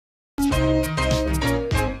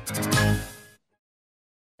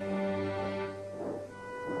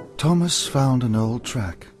Thomas found an old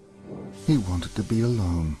track. He wanted to be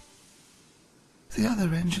alone. "The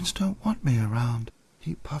other engines don't want me around,"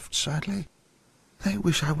 he puffed sadly. "They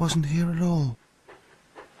wish I wasn't here at all."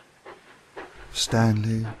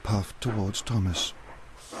 Stanley puffed towards Thomas.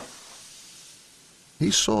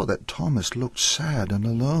 He saw that Thomas looked sad and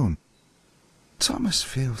alone. "Thomas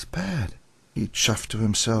feels bad," he chuffed to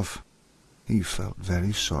himself. He felt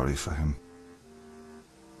very sorry for him.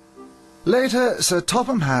 Later, Sir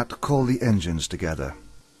Topham Hatt called the engines together.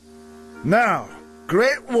 "Now,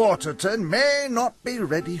 Great Waterton may not be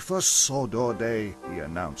ready for Sodor Day," he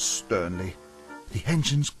announced sternly. The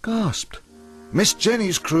engines gasped. "Miss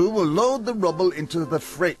Jenny's crew will load the rubble into the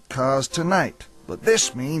freight cars tonight, but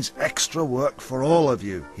this means extra work for all of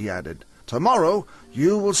you," he added. "Tomorrow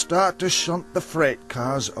you will start to shunt the freight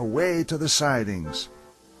cars away to the sidings."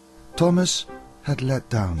 Thomas had let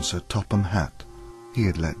down Sir Topham Hatt. He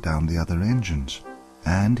had let down the other engines,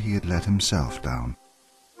 and he had let himself down.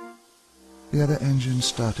 The other engines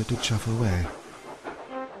started to chuff away.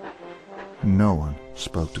 No one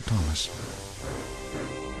spoke to Thomas.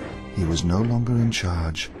 He was no longer in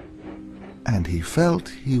charge, and he felt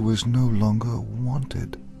he was no longer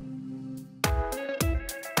wanted.